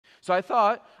So I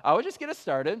thought I would just get us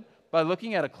started by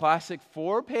looking at a classic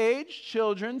 4-page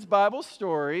children's Bible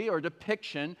story or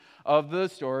depiction of the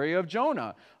story of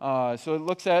Jonah. So it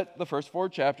looks at the first 4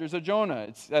 chapters of Jonah.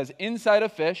 It says, inside a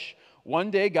fish,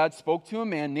 one day God spoke to a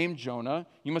man named Jonah.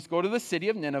 You must go to the city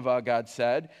of Nineveh, God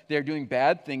said. They are doing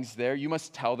bad things there. You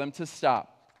must tell them to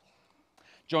stop.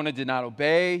 Jonah did not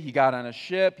obey. He got on a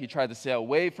ship. He tried to sail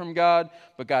away from God,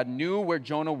 but God knew where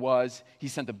Jonah was. He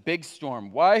sent a big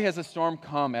storm. Why has a storm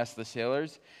come? Asked the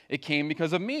sailors. It came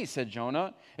because of me, said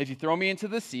Jonah. If you throw me into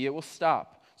the sea, it will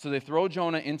stop. So they throw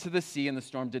Jonah into the sea, and the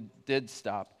storm did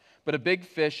stop. But a big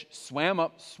fish swam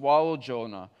up, swallowed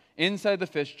Jonah. Inside the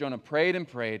fish, Jonah prayed and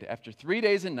prayed. After 3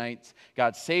 days and nights,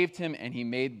 God saved him, and he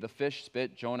made the fish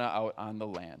spit Jonah out on the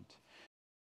land.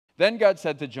 Then God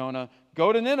said to Jonah,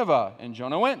 go to Nineveh, and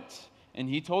Jonah went. And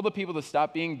he told the people to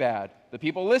stop being bad. The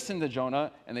people listened to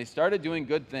Jonah, and they started doing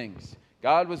good things.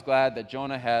 God was glad that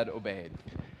Jonah had obeyed.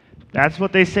 That's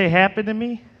what they say happened to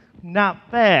me?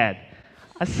 Not bad.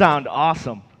 I sound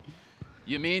awesome.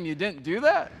 You mean you didn't do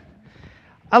that?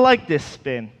 I like this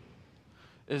spin.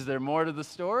 Is there more to the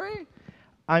story?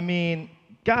 I mean,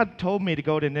 God told me to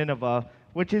go to Nineveh,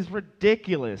 which is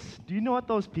ridiculous. Do you know what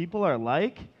those people are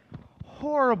like?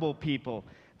 Horrible people.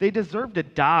 They deserve to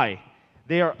die.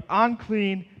 They are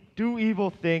unclean, do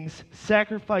evil things,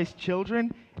 sacrifice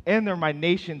children, and they're my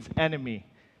nation's enemy.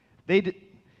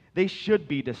 They should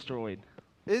be destroyed.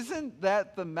 Isn't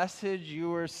that the message you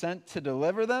were sent to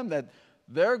deliver them? That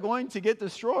they're going to get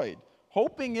destroyed?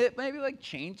 Hoping it maybe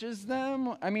changes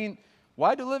them? I mean,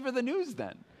 why deliver the news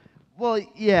then? Well,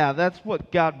 yeah, that's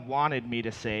what God wanted me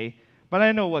to say. But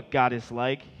I know what God is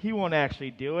like. He won't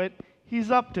actually do it. He's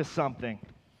up to something.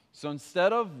 So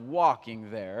instead of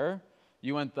walking there,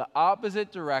 you went the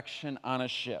opposite direction on a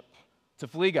ship to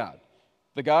flee God,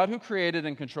 the God who created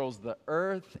and controls the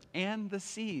earth and the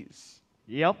seas.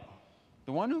 Yep.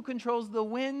 The one who controls the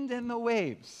wind and the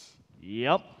waves.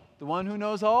 Yep. The one who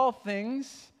knows all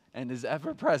things and is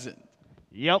ever present.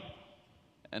 Yep.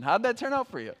 And how'd that turn out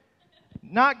for you?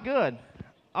 Not good.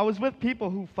 I was with people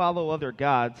who follow other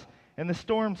gods, and the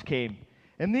storms came.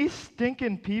 And these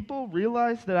stinking people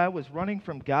realized that I was running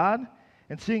from God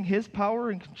and seeing His power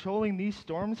in controlling these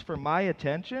storms for my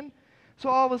attention. So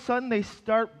all of a sudden they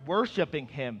start worshiping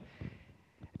Him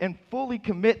and fully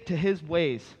commit to His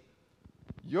ways.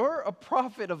 You're a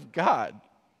prophet of God.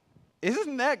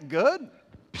 Isn't that good?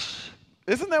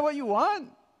 Isn't that what you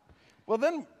want? Well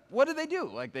then, what did they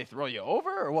do? They throw you over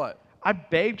or what? I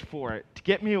begged for it to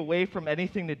get me away from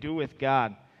anything to do with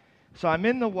God. So I'm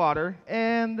in the water,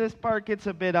 and this part gets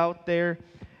a bit out there,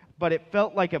 but it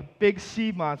felt like a big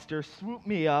sea monster swooped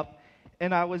me up,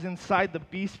 and I was inside the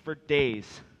beast for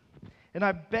days. And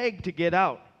I begged to get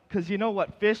out, because you know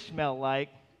what fish smell like?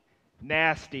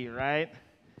 Nasty, right?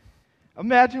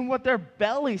 Imagine what their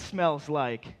belly smells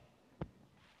like.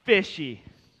 Fishy.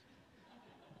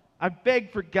 I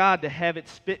begged for God to have it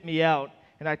spit me out,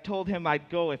 and I told Him I'd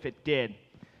go if it did.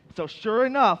 So sure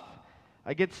enough,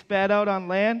 I get spat out on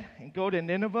land and go to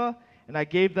Nineveh, and I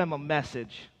gave them a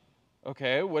message.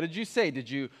 Okay, what did you say? Did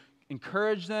you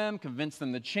encourage them, convince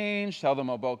them to change, tell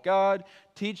them about God,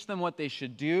 teach them what they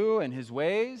should do and His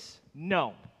ways?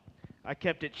 No. I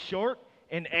kept it short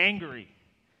and angry.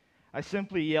 I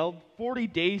simply yelled, 40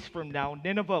 days from now,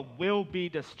 Nineveh will be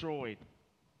destroyed.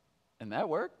 And that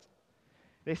worked?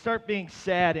 They start being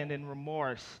sad and in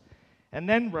remorse, and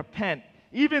then repent,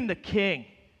 even the king.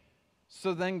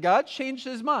 So then God changed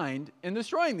His mind in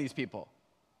destroying these people.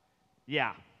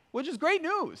 Yeah. Which is great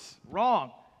news.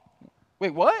 Wrong.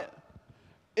 Wait, what?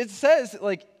 It says,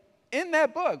 in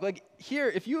that book, here,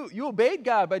 if you obeyed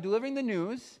God by delivering the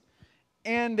news,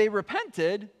 and they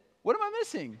repented, what am I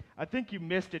missing? I think you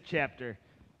missed a chapter,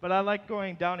 but I like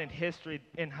going down in history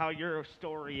and how your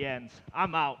story ends.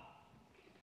 I'm out.